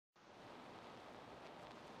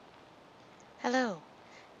Hello,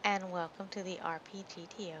 and welcome to the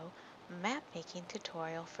RPGTO map making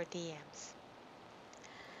tutorial for DMs.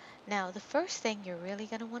 Now, the first thing you're really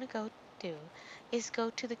going to want to go do is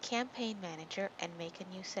go to the campaign manager and make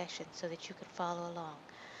a new session so that you can follow along.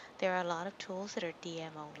 There are a lot of tools that are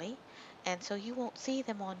DM only, and so you won't see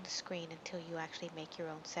them on the screen until you actually make your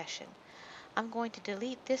own session. I'm going to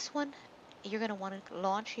delete this one. You're going to want to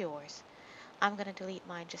launch yours. I'm going to delete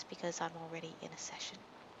mine just because I'm already in a session.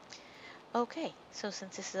 Okay, so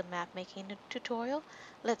since this is a map making tutorial,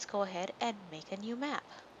 let's go ahead and make a new map.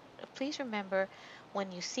 Please remember,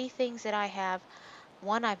 when you see things that I have,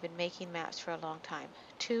 one, I've been making maps for a long time.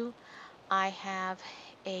 Two, I have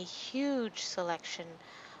a huge selection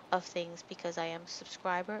of things because I am a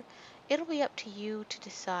subscriber. It'll be up to you to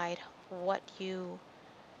decide what you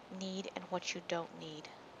need and what you don't need.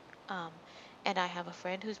 Um, and I have a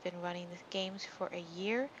friend who's been running the games for a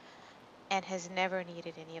year and has never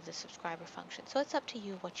needed any of the subscriber functions. So it's up to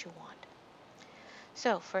you what you want.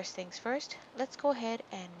 So first things first, let's go ahead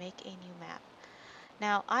and make a new map.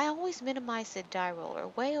 Now I always minimize the die roller.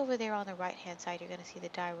 Way over there on the right hand side you're going to see the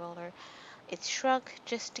die roller. It's shrunk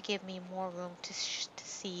just to give me more room to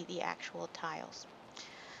see the actual tiles.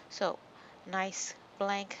 So nice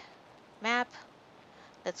blank map.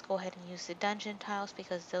 Let's go ahead and use the dungeon tiles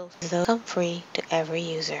because those come free to every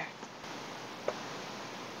user.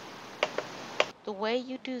 The way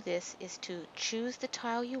you do this is to choose the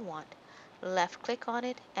tile you want, left click on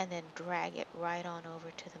it, and then drag it right on over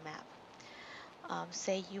to the map.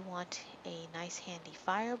 Say you want a nice handy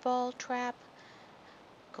fireball trap,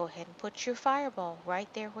 go ahead and put your fireball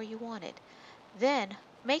right there where you want it. Then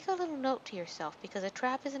make a little note to yourself, because a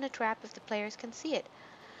trap isn't a trap if the players can see it.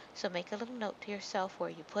 So make a little note to yourself where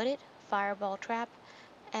you put it, fireball trap,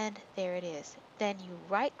 and there it is. Then you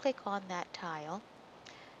right click on that tile,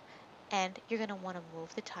 and you're going to want to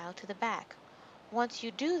move the tile to the back. Once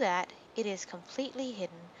you do that, it is completely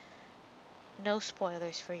hidden. No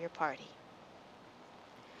spoilers for your party.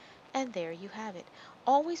 And there you have it.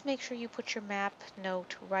 Always make sure you put your map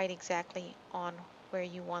note right exactly on where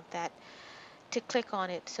you want that to click on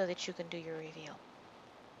it so that you can do your reveal.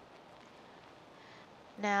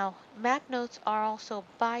 Now, map notes are also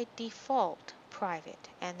by default private,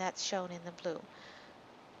 and that's shown in the blue.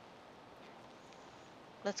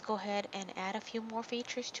 Let's go ahead and add a few more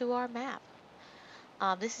features to our map.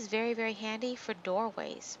 This is very, very handy for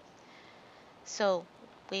doorways. So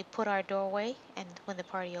we put our doorway, and when the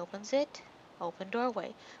party opens it, open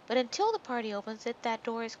doorway. But until the party opens it, that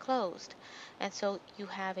door is closed. And so you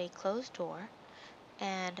have a closed door,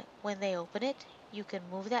 and when they open it, you can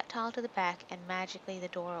move that tile to the back and magically the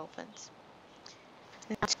door opens.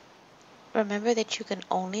 Remember that you can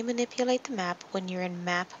only manipulate the map when you're in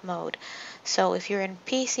map mode. So if you're in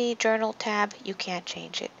PC Journal tab, you can't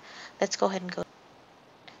change it. Let's go ahead and go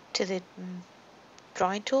to the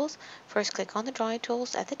drawing tools. First click on the drawing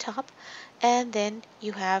tools at the top, and then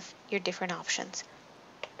you have your different options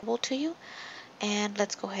available to you. And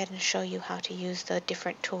let's go ahead and show you how to use the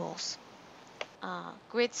different tools.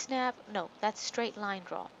 Grid snap, no, that's straight line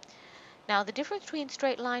draw. Now the difference between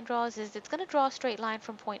straight line draws is it's going to draw a straight line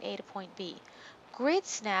from point A to point B. Grid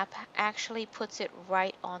snap actually puts it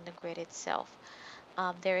right on the grid itself.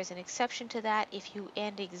 There is an exception to that. If you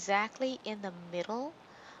end exactly in the middle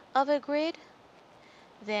of a grid,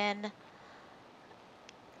 then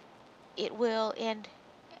it will end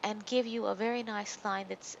and give you a very nice line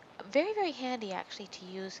that's very, very handy actually to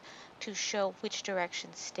use to show which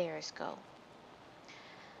direction stairs go.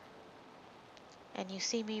 And you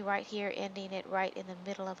see me right here ending it right in the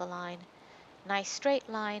middle of a line. Nice straight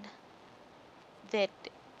line that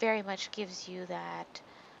very much gives you that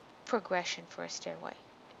progression for a stairway.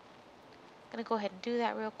 I'm going to go ahead and do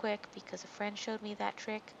that real quick because a friend showed me that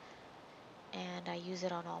trick, and I use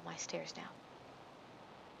it on all my stairs now.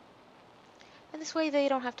 And this way they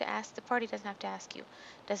don't have to ask, the party doesn't have to ask you,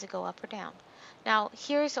 does it go up or down? Now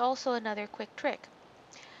here's also another quick trick.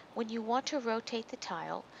 When you want to rotate the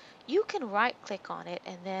tile, you can right click on it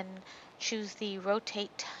and then choose the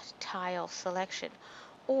rotate tile selection,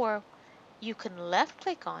 or you can left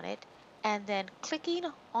click on it and then clicking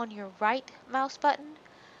on your right mouse button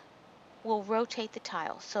will rotate the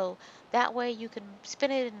tile. So that way you can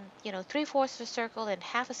spin it in 3/4 of a circle in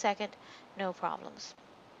half a second, no problems.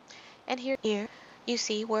 And here you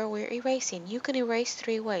see where we're erasing. You can erase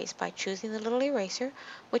 3 ways: by choosing the little eraser,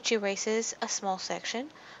 which erases a small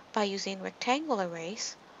section, by using rectangle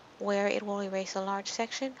erase, where it will erase a large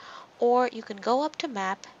section, or you can go up to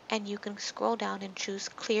map and you can scroll down and choose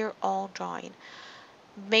clear all drawing.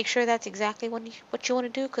 Make sure that's exactly what you want to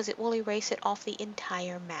do, because it will erase it off the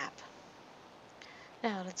entire map.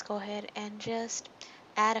 Now let's go ahead and just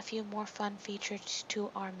add a few more fun features to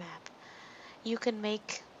our map. You can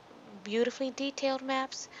make beautifully detailed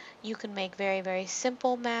maps. You can make very, very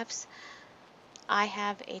simple maps. I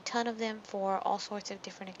have a ton of them for all sorts of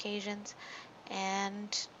different occasions,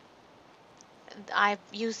 and I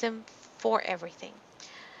use them for everything.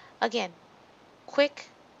 Again, quick,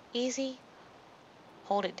 easy,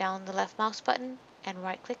 hold it down the left mouse button and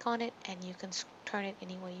right click on it, and you can turn it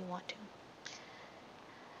any way you want to.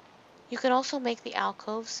 You can also make the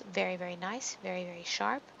alcoves very, very nice, very, very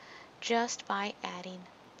sharp, just by adding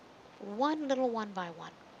one little one by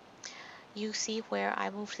one. You see where I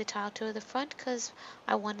moved the tile to the front because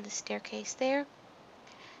I wanted the staircase there,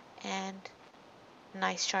 and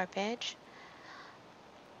nice sharp edge.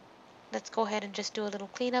 Let's go ahead and just do a little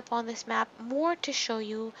cleanup on this map, more to show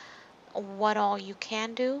you what all you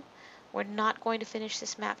can do. We're not going to finish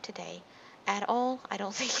this map today at all. I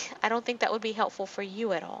don't think that would be helpful for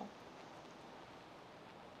you at all.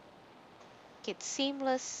 It's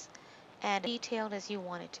seamless and detailed as you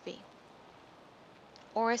want it to be,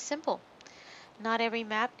 or as simple. Not every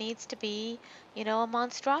map needs to be, a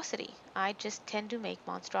monstrosity. I just tend to make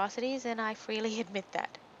monstrosities, and I freely admit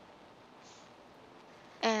that.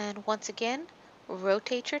 And once again,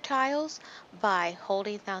 rotate your tiles by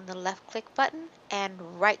holding down the left click button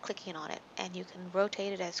and right clicking on it, and you can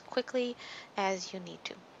rotate it as quickly as you need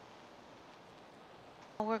to.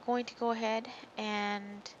 We're going to go ahead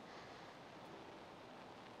and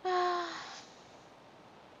uh,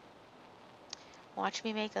 watch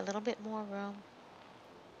me make a little bit more room,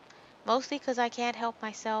 mostly because I can't help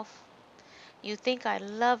myself. You think I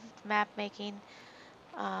love map making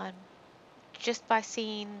uh, just by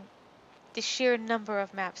seeing the sheer number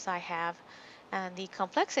of maps I have and the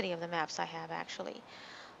complexity of the maps I have, actually.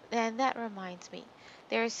 And that reminds me,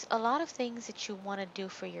 there's a lot of things that you want to do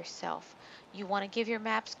for yourself. You want to give your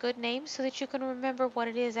maps good names so that you can remember what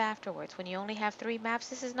it is afterwards. When you only have 3 maps,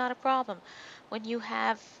 this is not a problem. When you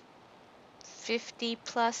have 50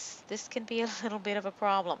 plus, this can be a little bit of a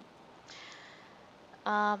problem.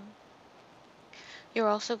 Um, you're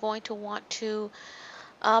also going to want to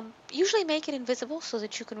usually make it invisible so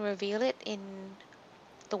that you can reveal it in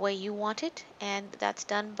the way you want it, and that's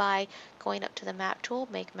done by going up to the map tool,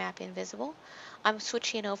 make map invisible. I'm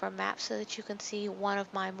switching over maps so that you can see one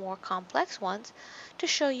of my more complex ones to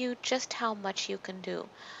show you just how much you can do.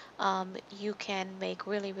 You can make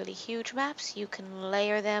really, really huge maps, you can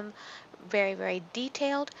layer them very, very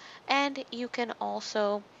detailed, and you can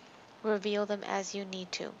also reveal them as you need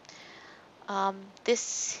to.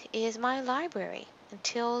 This is my library.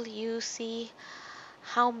 Until you see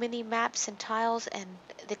how many maps and tiles and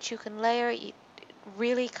that you can layer, it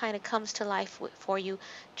really kind of comes to life for you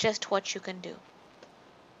just what you can do.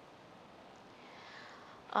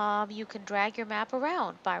 You can drag your map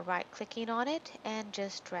around by right-clicking on it and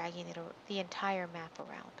just dragging the entire map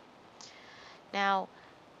around. Now,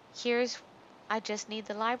 I just need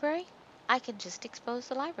the library. I can just expose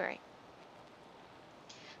the library.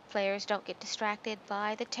 Players don't get distracted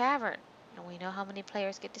by the tavern. And we know how many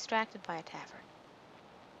players get distracted by a tavern.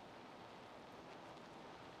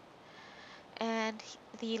 And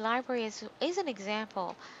the library is an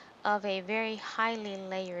example of a very highly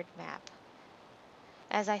layered map.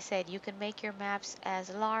 As I said, you can make your maps as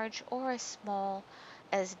large or as small,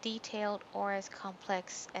 as detailed or as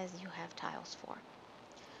complex as you have tiles for.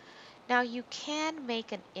 Now you can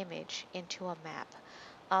make an image into a map.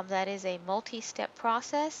 That is a multi-step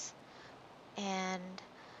process and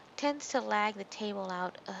tends to lag the table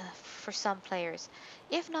out for some players,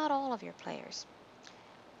 if not all of your players.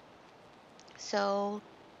 So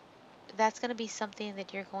that's going to be something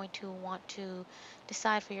that you're going to want to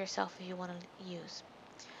decide for yourself if you want to use.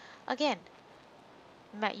 Again,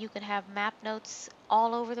 you can have map notes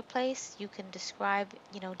all over the place. You can describe,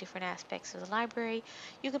 different aspects of the library.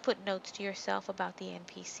 You can put notes to yourself about the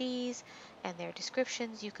NPCs and their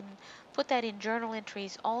descriptions. You can put that in journal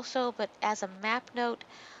entries also, but as a map note,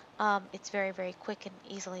 it's very, very quick and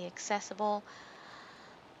easily accessible.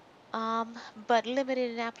 But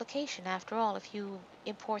limited in application. After all, if you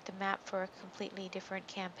import the map for a completely different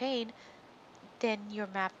campaign, then your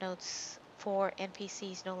map notes for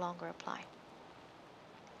NPCs no longer apply.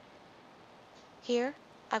 Here,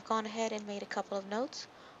 I've gone ahead and made a couple of notes.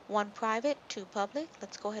 1 private, 2 public.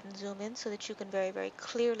 Let's go ahead and zoom in so that you can very, very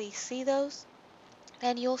clearly see those.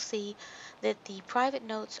 And you'll see that the private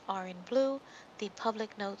notes are in blue, the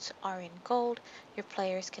public notes are in gold. Your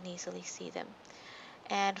players can easily see them.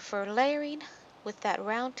 And for layering, with that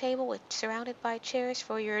round table surrounded by chairs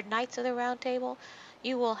for your Knights of the Round Table,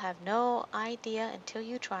 You will have no idea until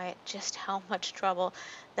you try it just how much trouble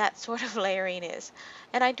that sort of layering is.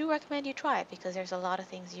 And I do recommend you try it because there's a lot of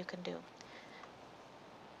things you can do.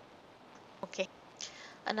 Okay.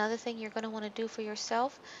 Another thing you're going to want to do for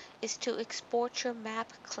yourself is to export your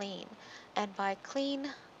map clean. And by clean,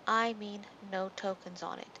 I mean no tokens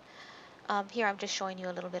on it. Here I'm just showing you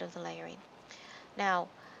a little bit of the layering. Now,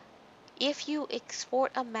 if you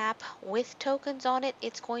export a map with tokens on it,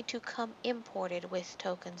 it's going to come imported with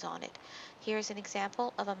tokens on it. Here's an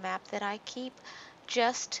example of a map that I keep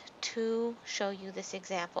just to show you this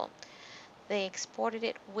example. They exported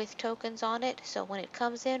it with tokens on it, so when it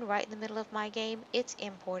comes in right in the middle of my game, it's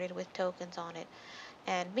imported with tokens on it.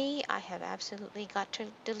 And me, I have absolutely got to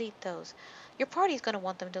delete those. Your party's going to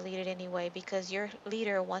want them deleted anyway because your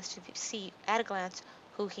leader wants to see at a glance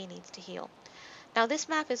who he needs to heal. Now this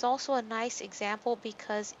map is also a nice example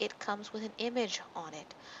because it comes with an image on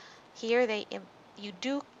it. Here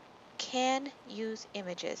you can use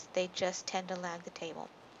images, they just tend to lag the table.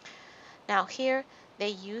 Now here they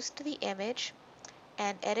used the image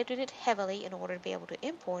and edited it heavily in order to be able to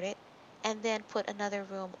import it, and then put another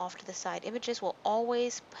room off to the side. Images will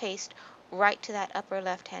always paste right to that upper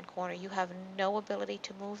left-hand corner. You have no ability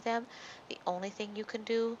to move them. The only thing you can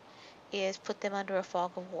do is put them under a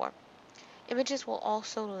fog of war. Images will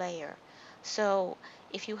also layer. So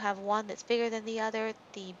if you have one that's bigger than the other,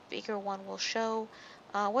 the bigger one will show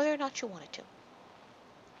whether or not you want it to.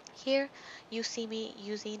 Here you see me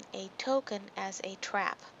using a token as a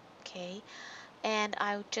trap, okay? And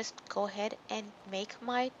I would just go ahead and make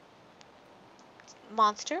my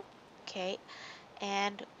monster, okay?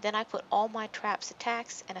 And then I put all my traps,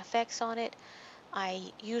 attacks, and effects on it.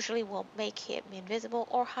 I usually will make him invisible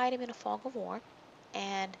or hide him in a fog of war.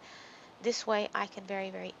 And this way I can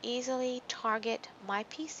very easily target my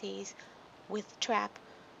PCs with the trap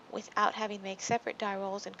without having to make separate die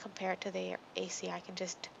rolls and compare it to their AC. I can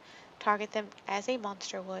just target them as a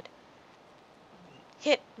monster would.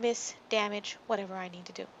 Hit, miss, damage, whatever I need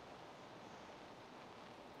to do.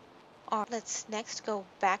 Alright, let's next go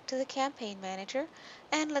back to the campaign manager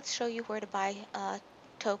and let's show you where to buy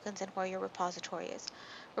tokens and where your repository is.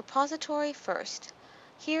 Repository first.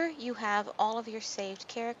 Here you have all of your saved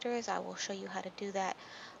characters. I will show you how to do that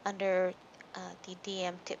under the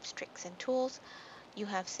DM tips, tricks, and tools. You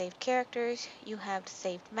have saved characters, you have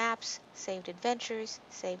saved maps, saved adventures,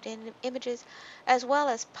 saved images, as well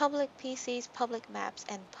as public PCs, public maps,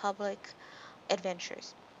 and public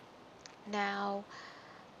adventures. Now,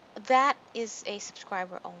 that is a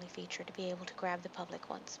subscriber-only feature to be able to grab the public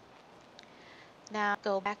ones. Now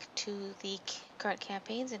go back to the current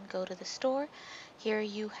campaigns and go to the store. Here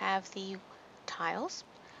you have the tiles.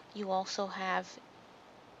 You also have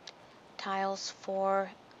tiles for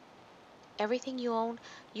everything you own.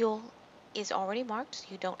 Is already marked, so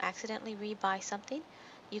you don't accidentally rebuy something.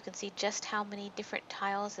 You can see just how many different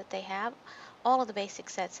tiles that they have. All of the basic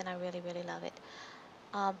sets, and I really love it.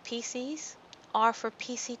 PCs are for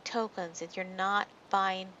PC tokens. If you're not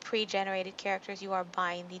buying pre-generated characters, you are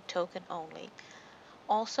buying the token only.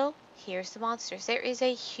 Also, here's the monsters. There is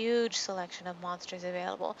a huge selection of monsters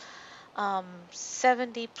available.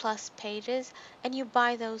 70 plus pages, and you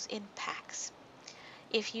buy those in packs.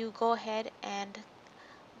 If you go ahead and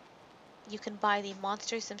you can buy the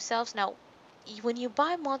monsters themselves. Now, when you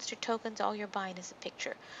buy monster tokens, all you're buying is a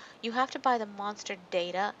picture. You have to buy the monster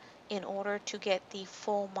data in order to get the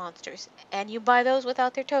full monsters, and you buy those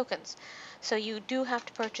without their tokens. So you do have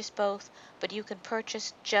to purchase both, but you can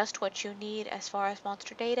purchase just what you need as far as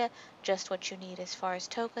monster data, just what you need as far as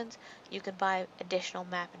tokens. You can buy additional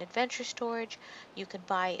map and adventure storage. You can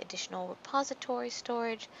buy additional repository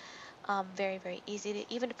storage. Very easy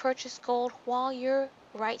to even to purchase gold while you're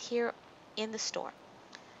right here in the store.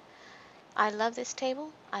 I love this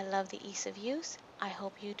table. I love the ease of use. I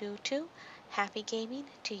hope you do too. Happy gaming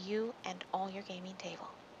to you and all your gaming table.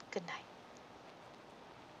 Good night.